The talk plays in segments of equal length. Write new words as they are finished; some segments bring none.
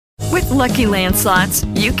Lucky Land Slots,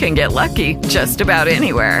 you can get lucky just about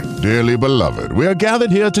anywhere. Dearly beloved, we are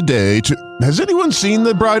gathered here today to... Has anyone seen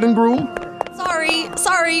the bride and groom?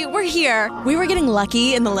 Sorry, we're here. We were getting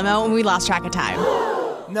lucky in the limo and we lost track of time.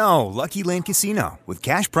 No, Lucky Land Casino, with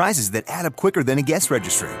cash prizes that add up quicker than a guest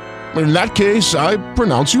registry. In that case, I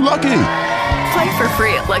pronounce you lucky. Play for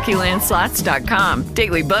free at LuckyLandSlots.com.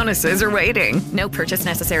 Daily bonuses are waiting. No purchase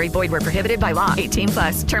necessary. Void where prohibited by law.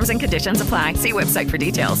 18+. Terms and conditions apply. See website for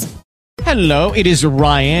details. Hello, it is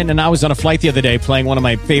Ryan, and I was on a flight the other day playing one of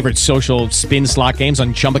my favorite social spin slot games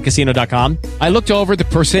on ChumbaCasino.com. I looked over at the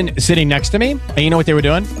person sitting next to me, and you know what they were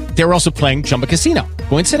doing? They were also playing Chumba Casino.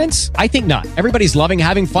 Coincidence? I think not. Everybody's loving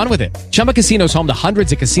having fun with it. Chumba Casino is home to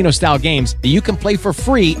hundreds of casino-style games that you can play for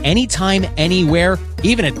free anytime, anywhere,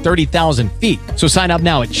 even at 30,000 feet. So sign up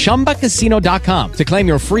now at ChumbaCasino.com to claim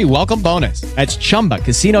your free welcome bonus. That's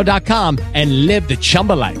ChumbaCasino.com and live the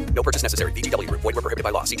Chumba life. No purchase necessary. VGW. Void where prohibited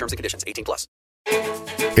by law. See terms and conditions. 18+.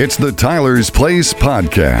 It's the Tyler's Place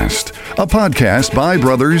Podcast, a podcast by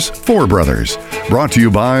brothers for brothers, brought to you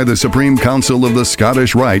by the Supreme Council of the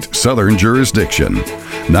Scottish Rite Southern Jurisdiction.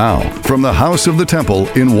 Now, from the House of the Temple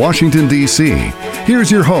in Washington, D.C., here's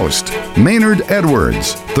your host, Maynard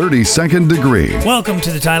Edwards, 32nd Degree. Welcome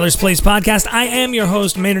to the Tyler's Place Podcast. I am your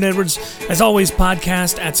host, Maynard Edwards. As always,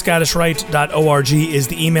 podcast at scottishrite.org is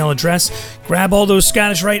the email address. Grab all those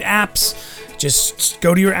Scottish Rite apps. Just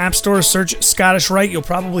go to your app store, search Scottish Rite. You'll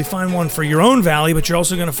probably find one for your own valley, but you're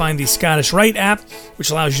also going to find the Scottish Rite app,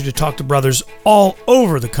 which allows you to talk to brothers all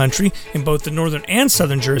over the country in both the northern and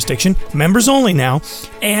southern jurisdiction, members only now,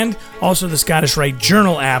 and also the Scottish Rite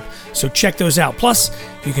Journal app. So check those out. Plus,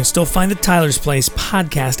 you can still find the Tyler's Place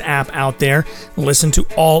podcast app out there and listen to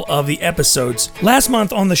all of the episodes. Last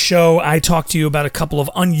month on the show, I talked to you about a couple of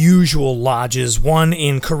unusual lodges, one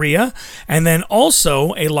in Korea, and then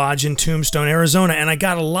also a lodge in Tombstone, Arizona. And I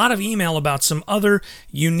got a lot of email about some other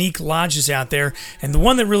unique lodges out there. And the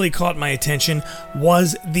one that really caught my attention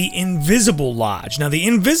was the Invisible Lodge. Now, the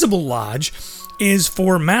Invisible Lodge is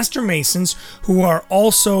for Master Masons who are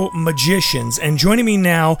also magicians. And joining me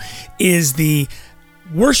now is the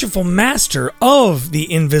worshipful master of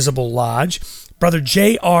the Invisible Lodge, Brother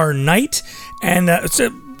J.R. Knight. And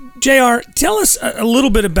J.R., tell us a little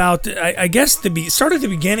bit about, I guess, start at the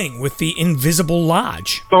beginning with the Invisible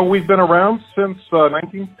Lodge. So we've been around since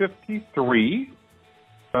 1953.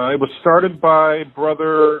 It was started by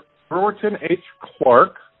Brother Brewerton H.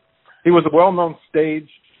 Clark. He was a well-known stage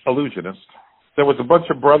illusionist. There was a bunch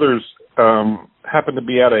of brothers happened to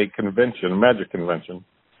be at a convention, a magic convention.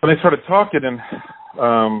 When they started talking, and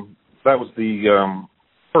that was the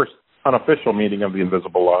first unofficial meeting of the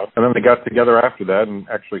Invisible Lodge. And then they got together after that and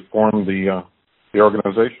actually formed the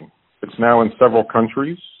organization. It's now in several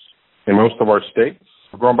countries, in most of our states,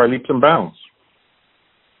 grown by leaps and bounds.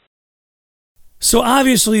 So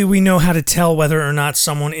obviously we know how to tell whether or not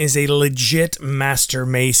someone is a legit Master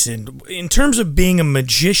Mason. In terms of being a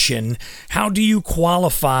magician, how do you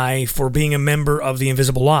qualify for being a member of the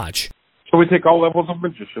Invisible Lodge? So we take all levels of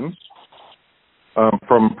magicians,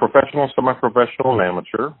 from professional, semi-professional, and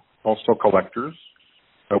amateur, also collectors.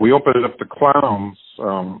 We opened it up to clowns,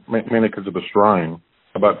 mainly because of the shrine,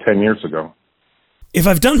 about 10 years ago. If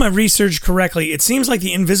I've done my research correctly, it seems like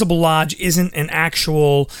the Invisible Lodge isn't an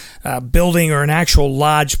actual building or an actual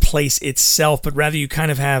lodge place itself, but rather you kind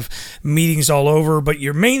of have meetings all over. But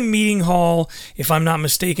your main meeting hall, if I'm not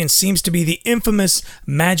mistaken, seems to be the infamous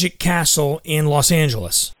Magic Castle in Los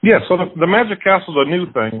Angeles. Yeah, so the Magic Castle is a new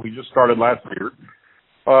thing. We just started last year.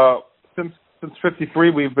 Since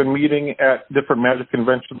 53, we've been meeting at different magic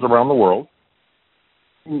conventions around the world.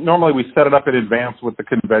 Normally, we set it up in advance with the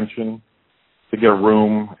convention to get a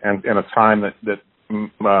room and a time that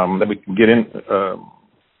we can get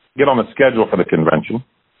on the schedule for the convention,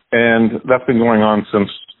 and that's been going on since,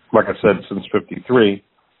 like I said, since 53.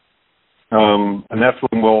 And that's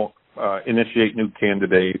when we'll initiate new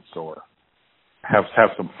candidates or have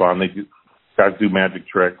some fun. Guys do magic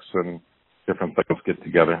tricks and different things get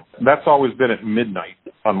together. That's always been at midnight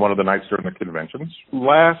on one of the nights during the conventions.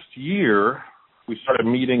 Last year, we started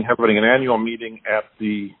having an annual meeting at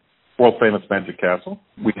the world-famous Magic Castle.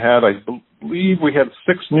 I believe we had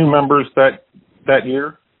 6 new members that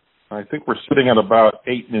year. I think we're sitting at about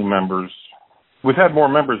 8 new members. We've had more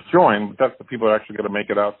members join, but that's the people that are actually going to make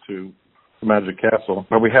it out to the Magic Castle.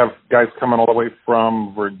 But we have guys coming all the way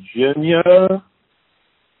from Virginia,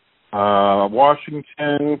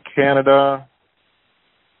 Washington, Canada,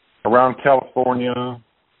 around California,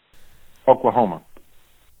 Oklahoma.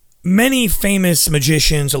 Many famous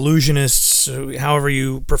magicians, illusionists, however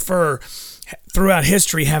you prefer, throughout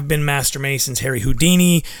history have been Master Masons. Harry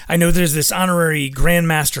Houdini. I know there's this honorary Grand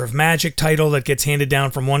Master of Magic title that gets handed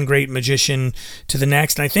down from one great magician to the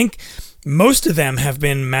next. And I think most of them have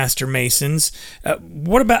been Master Masons.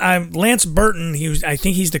 What about Lance Burton? I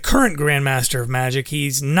think he's the current Grand Master of Magic.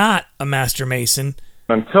 He's not a Master Mason.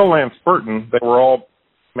 Until Lance Burton, they were all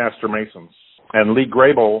Master Masons. And Lee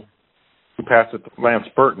Grable, who passed it to Lance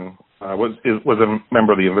Burton, was a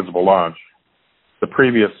member of the Invisible Lodge. The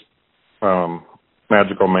previous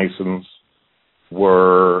Magical Masons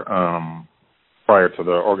were prior to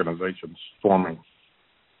the organization's forming.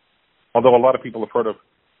 Although a lot of people have heard of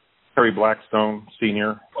Harry Blackstone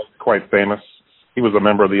Sr., quite famous. He was a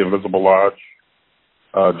member of the Invisible Lodge.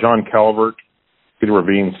 John Calvert, Peter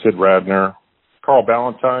Ravine, Sid Radner, Carl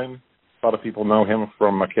Ballantyne. A lot of people know him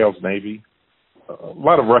from McHale's Navy. A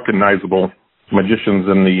lot of recognizable magicians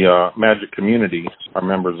in the magic community are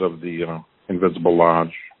members of the Invisible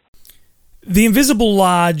Lodge. The Invisible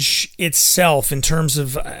Lodge itself, in terms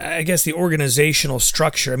of, I guess, the organizational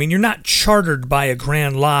structure, I mean, you're not chartered by a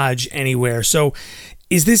Grand Lodge anywhere, so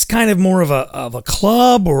is this kind of more of a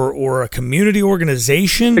club or a community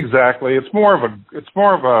organization? Exactly. It's more of a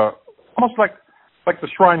almost like the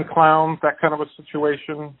Shrine Clowns, that kind of a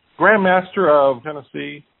situation. Grand Master of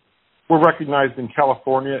Tennessee, we're recognized in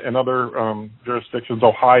California and other jurisdictions,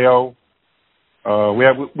 Ohio.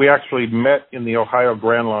 We actually met in the Ohio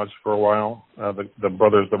Grand Lodge for a while, the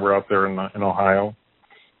brothers that were out there in Ohio.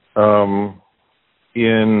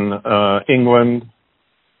 In England,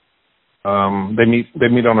 they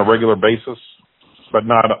meet on a regular basis, but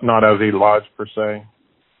not as a lodge per se,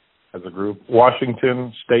 as a group.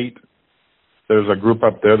 Washington State, there's a group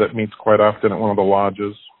up there that meets quite often at one of the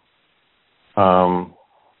lodges.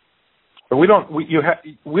 But we don't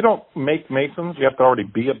make Masons. You have to already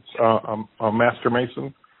be a Master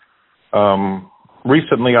Mason.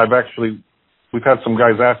 Recently, we've had some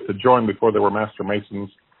guys asked to join before they were Master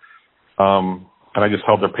Masons, and I just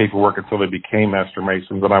held their paperwork until they became Master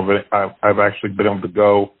Masons. And I've actually been able to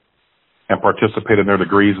go and participate in their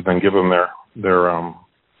degrees and then give them their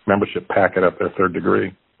membership packet at their third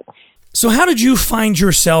degree. So how did you find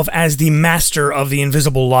yourself as the Master of the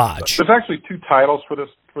Invisible Lodge? There's actually two titles for this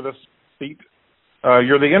seat.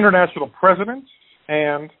 You're the International President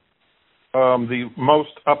and the most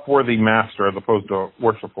upworthy Master as opposed to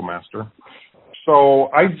Worshipful Master. So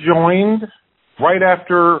I joined right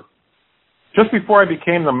after, just before I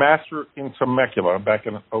became the Master in Temecula back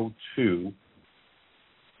in 2002.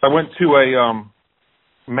 I went to a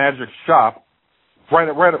magic shop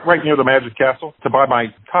right near the Magic Castle to buy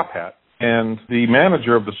my top hat. And the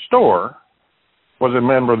manager of the store was a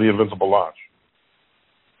member of the Invisible Lodge.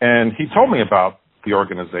 And he told me about the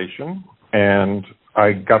organization, and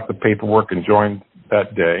I got the paperwork and joined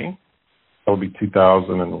that day. That would be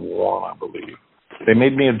 2001, I believe. They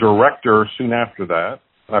made me a director soon after that.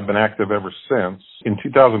 I've been active ever since. In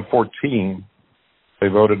 2014, they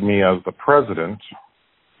voted me as the president.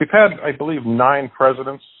 We've had, I believe, 9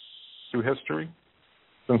 presidents through history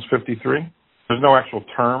since 1953. There's no actual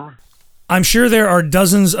term. I'm sure there are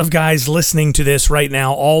dozens of guys listening to this right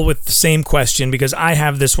now, all with the same question, because I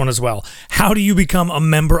have this one as well. How do you become a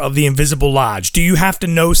member of the Invisible Lodge? Do you have to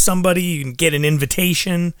know somebody? You can get an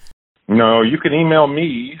invitation? No, you can email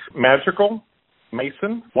me,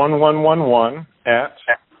 magicalmason1111 at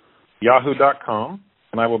yahoo.com,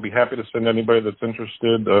 and I will be happy to send anybody that's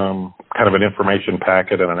interested kind of an information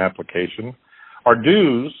packet and an application. Our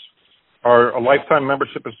dues are a lifetime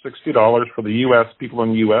membership is $60 for the U.S., people in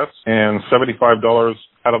the U.S., and $75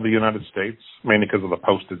 out of the United States, mainly because of the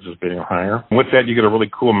postage just being higher. With that, you get a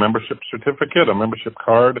really cool membership certificate, a membership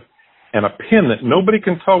card, and a pin that nobody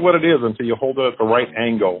can tell what it is until you hold it at the right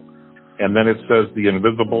angle. And then it says the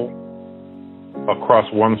Invisible across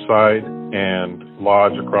one side and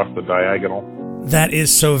Lodge across the diagonal. That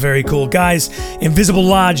is so very cool. Guys,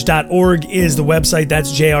 invisiblelodge.org is the website.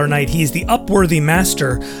 That's J.R. Knight. He's the Upworthy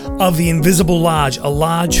Master of the Invisible Lodge, a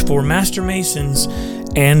lodge for Master Masons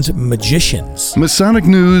and magicians. Masonic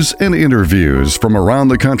news and interviews from around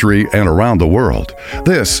the country and around the world.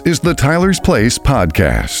 This is the Tyler's Place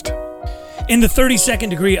Podcast. In the 32nd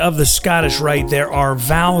degree of the Scottish Rite, there are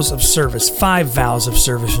vows of service, 5 vows of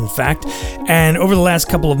service, in fact. And over the last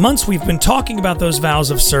couple of months, we've been talking about those vows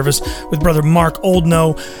of service with Brother Mark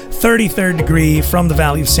Oldknow, 33rd degree from the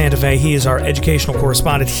Valley of Santa Fe. He is our educational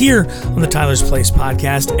correspondent here on the Tyler's Place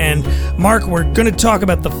podcast. And Mark, we're going to talk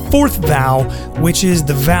about the 4th vow, which is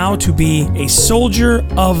the vow to be a soldier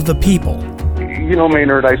of the people. You know,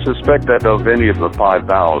 Maynard, I suspect that of any of the 5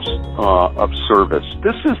 vows of service,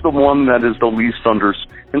 this is the one that is the least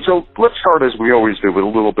understood. And so let's start, as we always do, with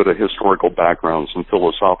a little bit of historical background, some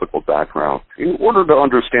philosophical background. In order to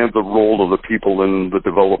understand the role of the people in the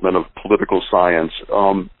development of political science,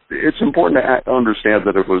 it's important to understand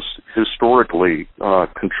that it was historically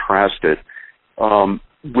contrasted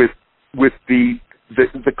with the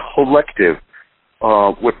collective,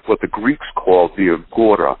 what the Greeks called the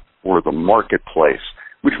agora, or the marketplace,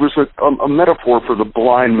 which was a metaphor for the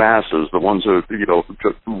blind masses, the ones that,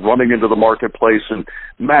 just running into the marketplace and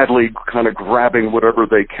madly kind of grabbing whatever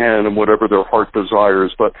they can and whatever their heart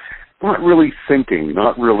desires, but not really thinking,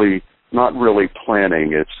 not really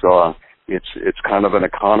planning. It's kind of an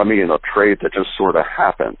economy and a trade that just sort of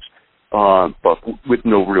happens, but with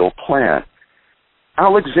no real plan.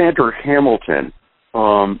 Alexander Hamilton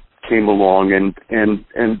came along and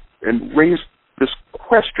raised this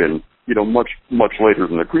question, much later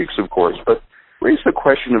than the Greeks, of course, but raised the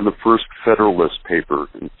question in the first Federalist paper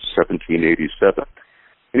in 1787.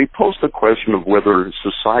 And he posed the question of whether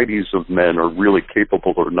societies of men are really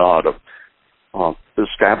capable or not of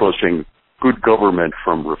establishing good government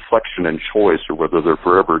from reflection and choice, or whether they're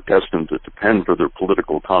forever destined to depend for their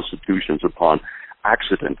political constitutions upon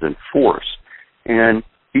accident and force. And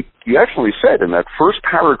he actually said in that first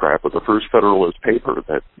paragraph of the first Federalist paper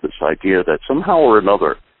that this idea that somehow or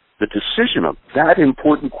another the decision of that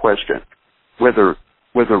important question, whether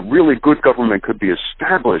really good government could be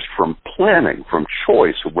established from planning, from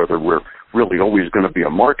choice, or whether we're really always going to be a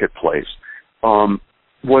marketplace,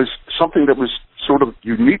 was something that was sort of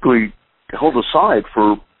uniquely held aside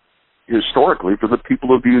historically for the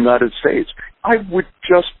people of the United States. I would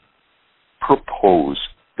just propose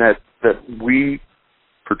that we,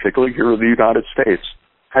 particularly here in the United States,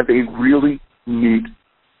 have a really neat,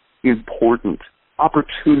 important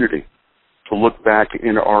opportunity to look back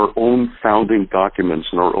in our own founding documents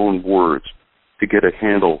and our own words to get a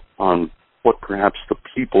handle on what perhaps the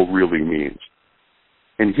people really means.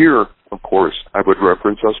 And here, of course, I would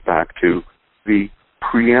reference us back to the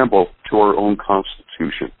preamble to our own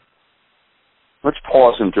Constitution. Let's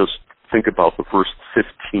pause and just think about the first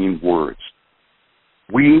 15 words.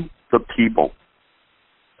 We, the people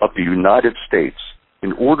of the United States,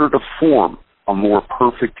 in order to form a more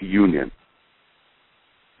perfect union.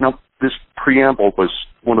 Now, this preamble was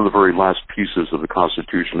one of the very last pieces of the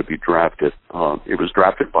Constitution to be drafted. It was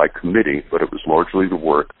drafted by committee, but it was largely the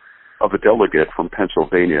work of a delegate from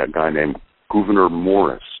Pennsylvania, a guy named Gouverneur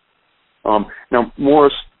Morris. Now,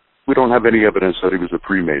 Morris, we don't have any evidence that he was a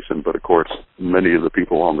Freemason, but of course, many of the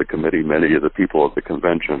people on the committee, many of the people at the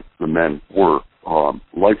convention, the men were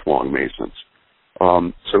lifelong Masons.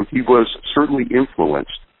 So he was certainly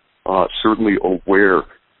influenced, certainly aware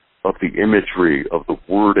of the imagery, of the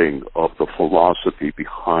wording, of the philosophy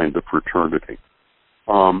behind the fraternity.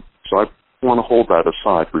 So I want to hold that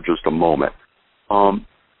aside for just a moment.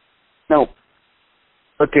 Now,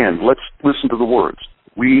 again, let's listen to the words.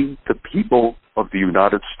 We, the people of the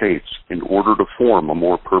United States, in order to form a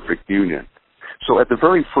more perfect union. So at the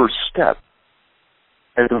very first step,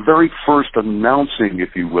 at the very first announcing, if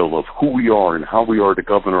you will, of who we are and how we are to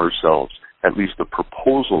govern ourselves, at least the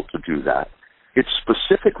proposal to do that, it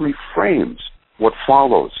specifically frames what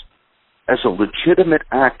follows as a legitimate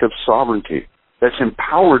act of sovereignty that's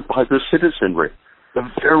empowered by the citizenry. The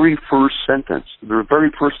very first sentence, the very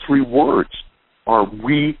first 3 words are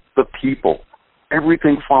 "we the people."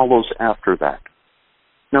 Everything follows after that.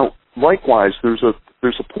 Now, likewise, there's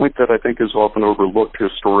a point that I think is often overlooked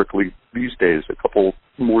historically these days,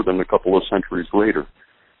 more than a couple of centuries later,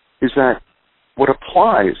 is that what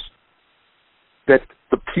applies, that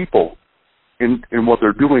the people in what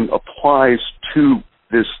they're doing applies to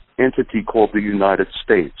this entity called the United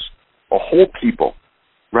States, a whole people,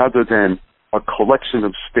 rather than a collection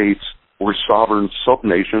of states or sovereign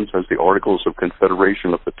subnations, as the Articles of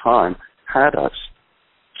Confederation of the time had us.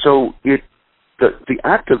 So the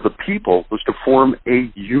act of the people was to form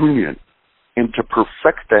a union and to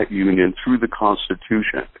perfect that union through the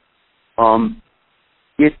Constitution.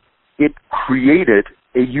 It created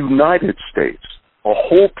a United States, a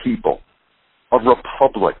whole people, a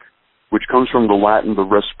republic, which comes from the Latin, the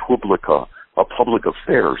res publica, a public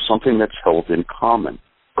affair, something that's held in common.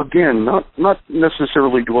 Again, not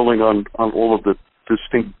necessarily dwelling on all of the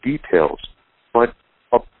distinct details, but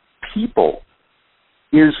a people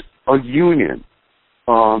is a union,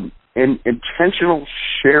 an intentional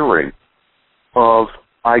sharing of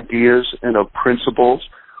ideas and of principles,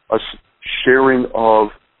 a sharing of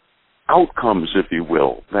outcomes, if you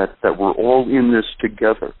will, that we're all in this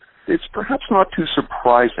together. It's perhaps not too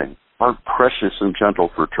surprising, our precious and gentle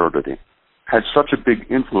fraternity had such a big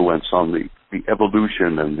influence on the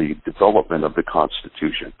evolution and the development of the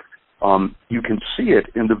Constitution. You can see it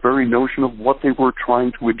in the very notion of what they were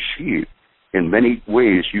trying to achieve. In many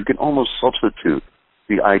ways, you can almost substitute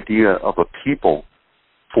the idea of a people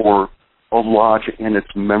for a lodge and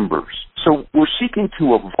its members. So we're seeking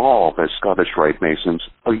to evolve as Scottish Rite Masons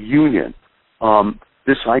a union.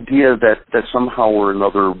 This idea that somehow or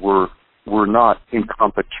another we're not in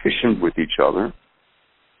competition with each other,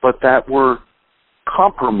 but that we're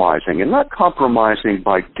compromising, and not compromising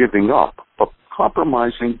by giving up, but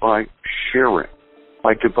compromising by sharing,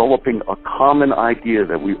 by developing a common idea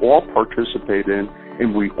that we all participate in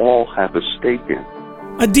and we all have a stake in.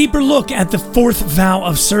 A deeper look at the fourth vow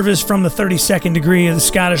of service from the 32nd degree of the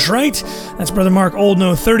Scottish Rite. That's Brother Mark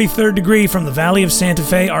Oldknow, 33rd degree from the Valley of Santa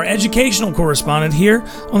Fe, our educational correspondent here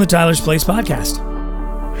on the Tyler's Place podcast.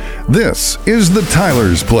 This is the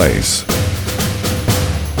Tyler's Place.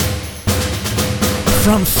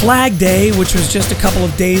 From Flag Day, which was just a couple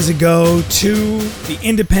of days ago, to the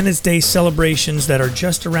Independence Day celebrations that are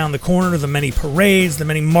just around the corner, the many parades, the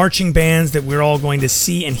many marching bands that we're all going to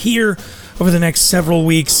see and hear over the next several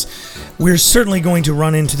weeks, we're certainly going to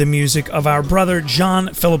run into the music of our brother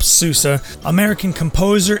John Philip Sousa, American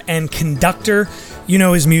composer and conductor. You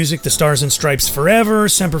know his music, The Stars and Stripes Forever,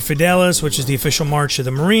 Semper Fidelis, which is the official march of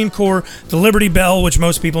the Marine Corps, the Liberty Bell, which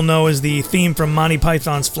most people know is the theme from Monty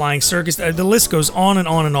Python's Flying Circus. The list goes on and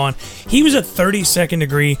on and on. He was a 32nd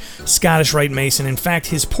degree Scottish Rite Mason. In fact,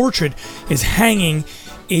 his portrait is hanging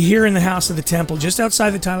here in the House of the Temple, just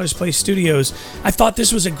outside the Tyler's Place studios. I thought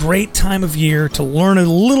this was a great time of year to learn a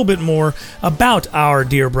little bit more about our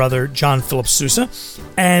dear brother, John Philip Sousa.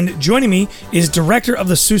 And joining me is Director of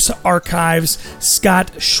the Sousa Archives,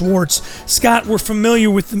 Scott Schwartz. Scott, we're familiar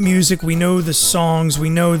with the music. We know the songs. We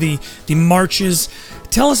know the marches.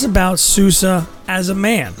 Tell us about Sousa as a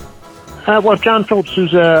man. Well, John Philip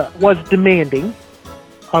Sousa was demanding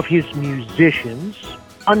of his musicians,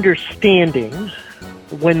 understanding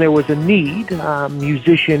when there was a need. A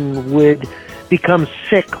musician would become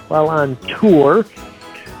sick while on tour,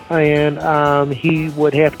 and he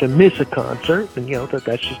would have to miss a concert, and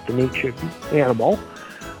that's just the nature of the animal.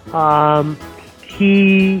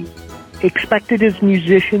 He expected his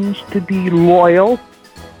musicians to be loyal,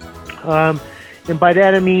 and by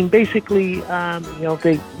that I mean basically,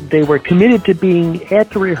 they were committed to being at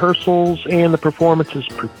the rehearsals and the performances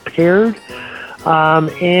prepared,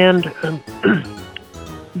 and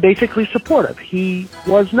basically supportive. He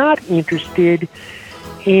was not interested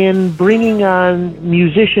in bringing on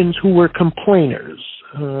musicians who were complainers.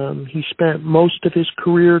 He spent most of his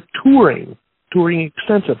career touring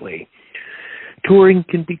extensively. Touring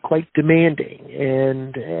can be quite demanding,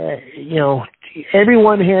 and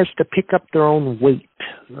everyone has to pick up their own weight,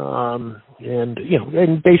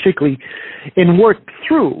 and basically, and work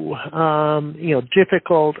through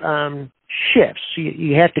difficult shifts.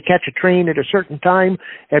 You have to catch a train at a certain time.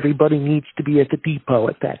 Everybody needs to be at the depot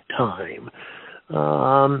at that time.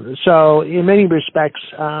 So in many respects,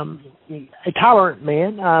 a tolerant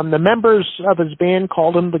man. The members of his band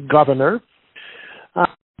called him the governor,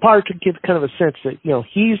 part to give kind of a sense that,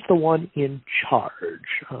 he's the one in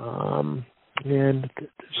charge. And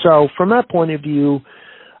so from that point of view,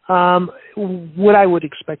 what I would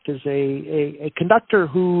expect is a conductor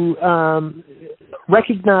who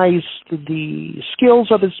recognized the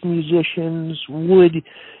skills of his musicians, would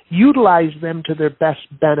utilize them to their best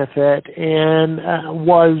benefit, and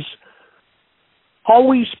was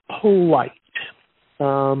always polite.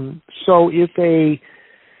 So if a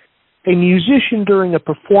musician during a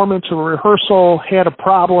performance or rehearsal had a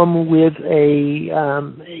problem with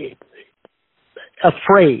a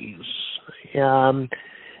phrase,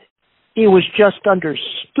 it was just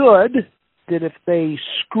understood that if they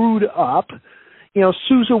screwed up,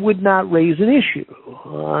 Sousa would not raise an issue.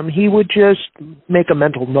 He would just make a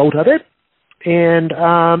mental note of it, and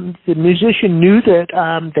the musician knew that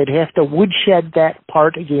they'd have to woodshed that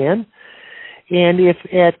part again. And if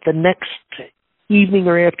at the next evening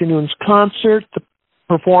or afternoon's concert, the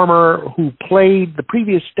performer who played the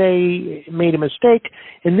previous day made a mistake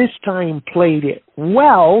and this time played it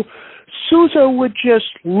well, Sousa would just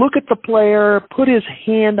look at the player, put his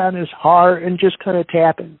hand on his heart, and just kind of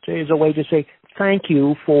tap it as a way to say thank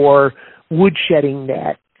you for woodshedding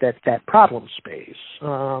that problem space.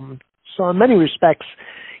 So in many respects,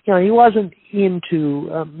 he wasn't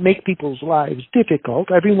into make people's lives difficult.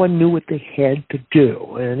 Everyone knew what they had to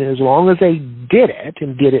do, and as long as they did it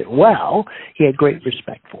and did it well, he had great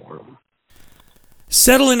respect for them.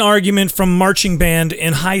 Settle an argument from marching band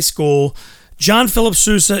in high school. John Philip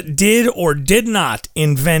Sousa did or did not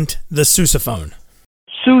invent the sousaphone?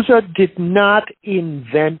 Sousa did not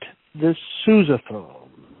invent the sousaphone.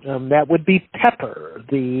 That would be Pepper,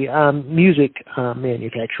 the music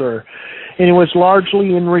manufacturer. And it was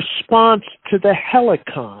largely in response to the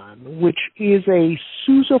Helicon, which is a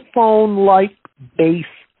sousaphone-like bass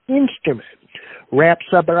instrument. Wraps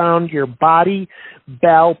up around your body,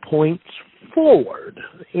 bell points forward.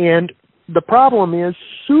 And the problem is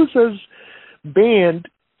Sousa's band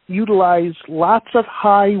utilized lots of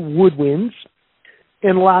high woodwinds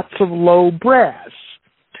and lots of low brass.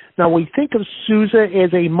 Now, we think of Sousa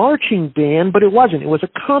as a marching band, but it wasn't. It was a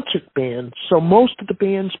concert band, so most of the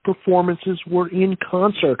band's performances were in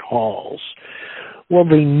concert halls. Well,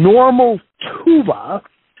 the normal tuba,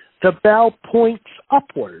 the bell points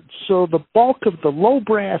upwards, so the bulk of the low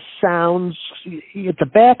brass sounds at the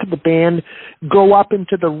back of the band go up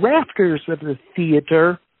into the rafters of the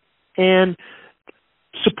theater and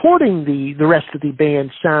supporting the rest of the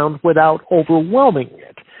band sound without overwhelming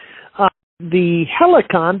it. The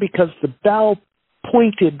Helicon, because the bell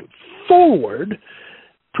pointed forward,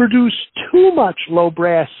 produced too much low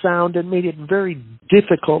brass sound and made it very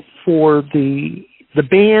difficult for the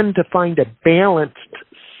band to find a balanced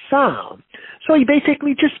sound. So he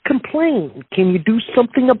basically just complained, can you do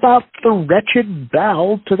something about the wretched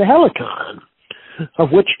bell to the Helicon?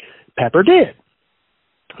 Of which Pepper did.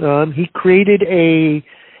 He created a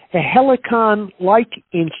Helicon-like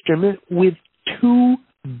instrument with two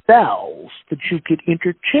bells that you could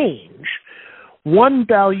interchange. One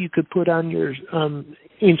bell you could put on your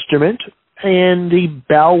instrument, and the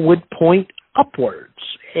bell would point upwards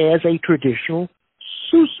as a traditional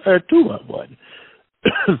tuba would.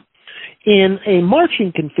 In a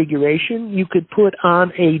marching configuration, you could put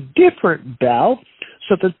on a different bell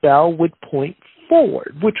so the bell would point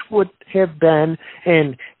forward, which would have been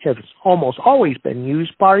and has almost always been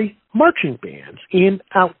used by marching bands in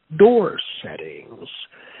outdoor settings.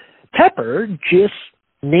 Pepper just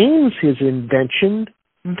names his invention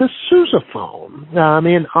the sousaphone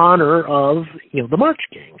in honor of the March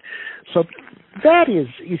King. So that is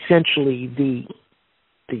essentially the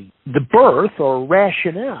birth or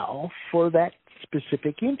rationale for that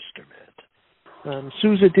specific instrument.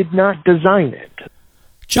 Sousa did not design it.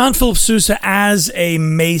 John Philip Sousa, as a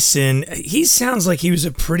Mason, he sounds like he was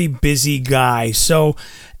a pretty busy guy. So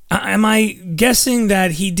am I guessing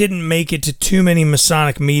that he didn't make it to too many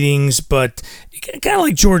Masonic meetings, but kind of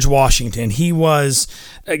like George Washington, he was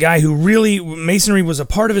a guy who really, Masonry was a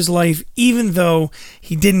part of his life, even though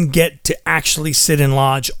he didn't get to actually sit in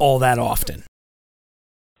lodge all that often?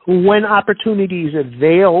 When opportunities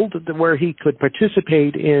availed where he could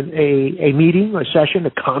participate in a meeting, a session,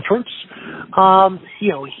 a conference,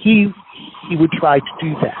 he would try to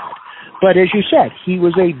do that. But as you said, he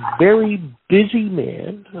was a very busy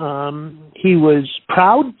man. He was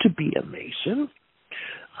proud to be a Mason.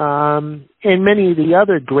 And many of the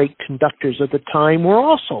other great conductors of the time were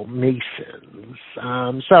also Masons.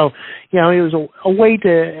 So it was a way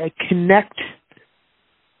to connect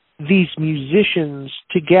these musicians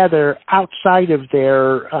together outside of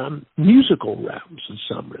their musical realms in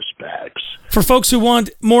some respects. For folks who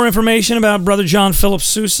want more information about Brother John Philip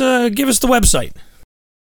Sousa, give us the website.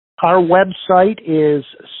 Our website is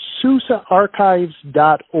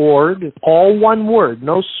SousaArchives.org. It's all one word,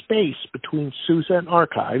 no space between Sousa and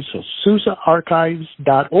archives, so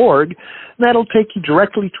SousaArchives.org. And that'll take you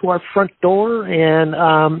directly to our front door, and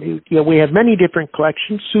we have many different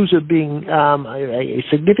collections, Sousa being a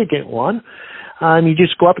significant one. You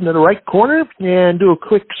just go up into the right corner and do a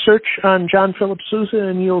quick search on John Philip Sousa,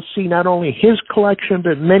 and you'll see not only his collection,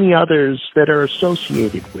 but many others that are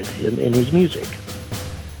associated with him and his music.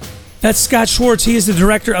 That's Scott Schwartz. He is the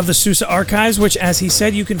director of the Sousa Archives, which, as he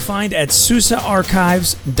said, you can find at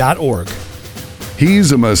SousaArchives.org.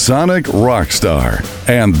 He's a Masonic rock star,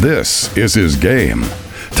 and this is his game.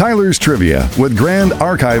 Tyler's Trivia with Grand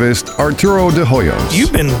Archivist Arturo de Hoyos.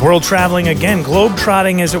 You've been world traveling again,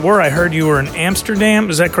 globe-trotting as it were. I heard you were in Amsterdam.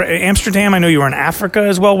 Is that correct? Amsterdam? I know you were in Africa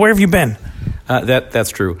as well. Where have you been? That's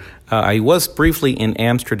true. I was briefly in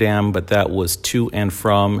Amsterdam, but that was to and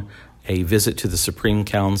from a visit to the Supreme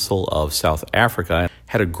Council of South Africa.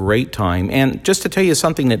 Had a great time. And just to tell you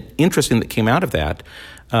something interesting that came out of that,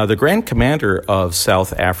 the Grand Commander of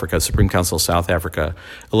South Africa, Supreme Council of South Africa,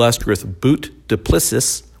 illustrious Boet du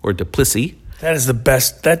Plessis, or du Plessis. That is the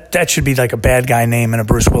best. That should be like a bad guy name in a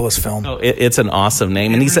Bruce Willis film. Oh, it's an awesome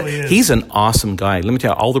name. And he's an awesome guy. Let me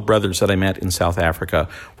tell you, all the brothers that I met in South Africa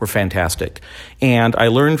were fantastic. And I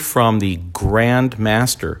learned from the Grand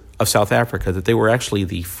Master of South Africa that they were actually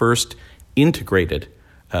the first integrated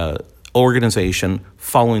organization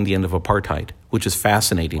following the end of apartheid, which is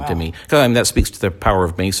fascinating to me. I mean, that speaks to the power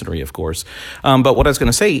of masonry, of course. But what I was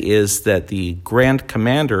going to say is that the Grand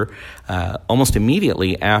Commander, almost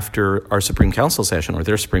immediately after our Supreme Council session, or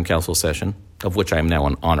their Supreme Council session, of which I am now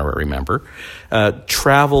an honorary member,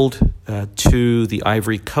 traveled to the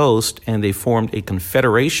Ivory Coast, and they formed a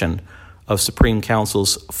confederation of Supreme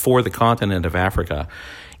Councils for the continent of Africa.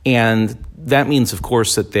 And that means, of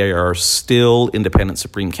course, that they are still independent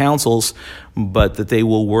Supreme Councils, but that they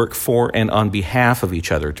will work for and on behalf of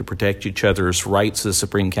each other to protect each other's rights as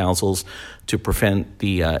Supreme Councils, to prevent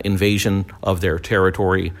the invasion of their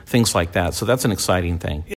territory, things like that. So that's an exciting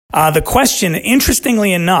thing. The question,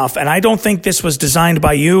 interestingly enough, and I don't think this was designed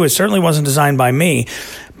by you, it certainly wasn't designed by me,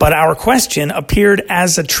 but our question appeared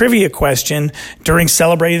as a trivia question during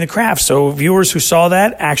Celebrating the Craft. So viewers who saw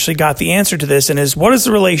that actually got the answer to this, and is, what is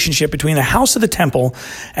the relationship between the House of the Temple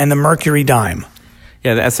and the Mercury dime?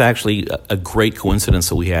 Yeah, that's actually a great coincidence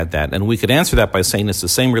that we had that. And we could answer that by saying it's the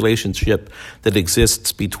same relationship that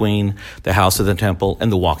exists between the House of the Temple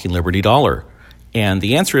and the Walking Liberty Dollar. And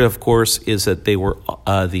the answer, of course, is that they were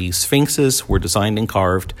the Sphinxes were designed and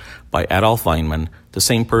carved by Adolf Weinman, the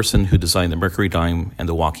same person who designed the Mercury dime and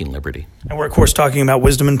the Walking Liberty. And we're, of course, talking about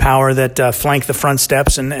wisdom and power that flank the front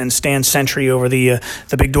steps and stand sentry over the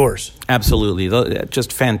big doors. Absolutely.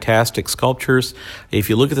 Just fantastic sculptures. If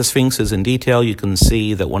you look at the Sphinxes in detail, you can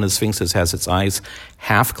see that one of the Sphinxes has its eyes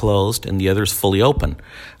half closed and the other is fully open.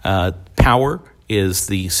 Power is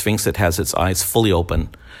the Sphinx that has its eyes fully open,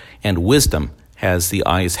 and wisdom has the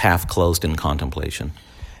eyes half closed in contemplation.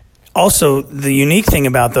 Also, the unique thing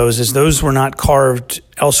about those is those were not carved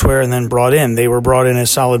elsewhere and then brought in. They were brought in as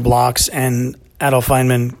solid blocks, and Adolf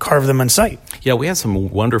Weinman carved them on site. Yeah, we had some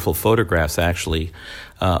wonderful photographs, actually,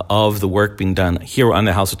 of the work being done here on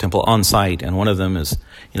the House of Temple on site, and one of them is,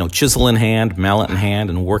 chisel in hand, mallet in hand,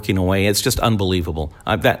 and working away. It's just unbelievable.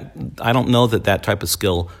 I don't know that type of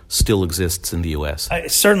skill still exists in the U.S.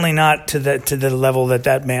 Certainly not to the level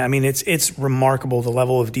that man. I mean, it's remarkable, the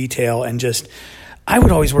level of detail, and just, I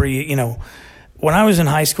would always worry, when I was in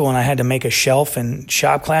high school and I had to make a shelf in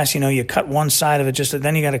shop class, you cut one side of it,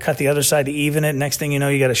 then you got to cut the other side to even it. Next thing you know,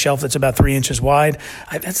 you got a shelf that's about 3 inches wide.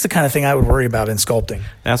 That's the kind of thing I would worry about in sculpting.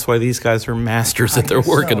 That's why these guys are masters at their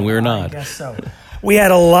work, and we're not. I guess so. We had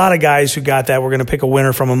a lot of guys who got that. We're going to pick a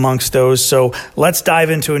winner from amongst those. So let's dive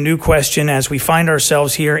into a new question as we find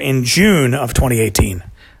ourselves here in June of 2018.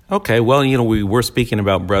 Okay, well, we were speaking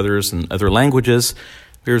about brothers and other languages.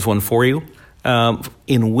 Here's one for you.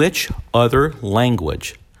 In which other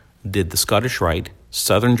language did the Scottish Rite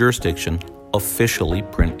Southern Jurisdiction officially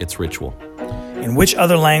print its ritual? In which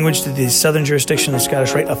other language did the Southern Jurisdiction of the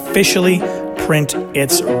Scottish Rite officially print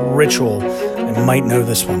its ritual? I might know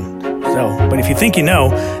this one. But if you think you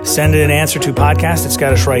know, send an answer to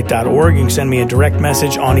podcast@scottishrite.org. You can send me a direct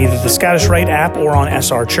message on either the Scottish Rite app or on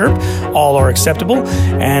SR Chirp. All are acceptable,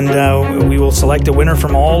 and we will select a winner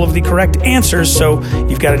from all of the correct answers, so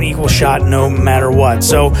you've got an equal shot no matter what.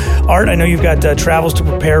 So, Art, I know you've got travels to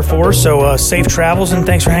prepare for, so safe travels, and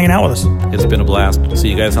thanks for hanging out with us. It's been a blast. See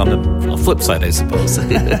you guys on the flip side, I suppose.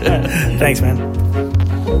 Thanks, man.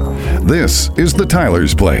 This is the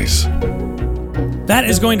Tyler's Place. That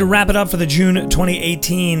is going to wrap it up for the June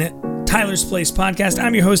 2018 Tyler's Place podcast.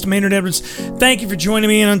 I'm your host, Maynard Edwards. Thank you for joining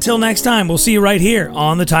me, and until next time, we'll see you right here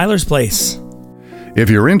on the Tyler's Place. If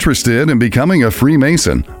you're interested in becoming a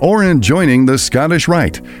Freemason or in joining the Scottish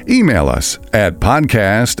Rite, email us at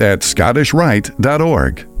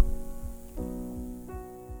podcast@scottishrite.org.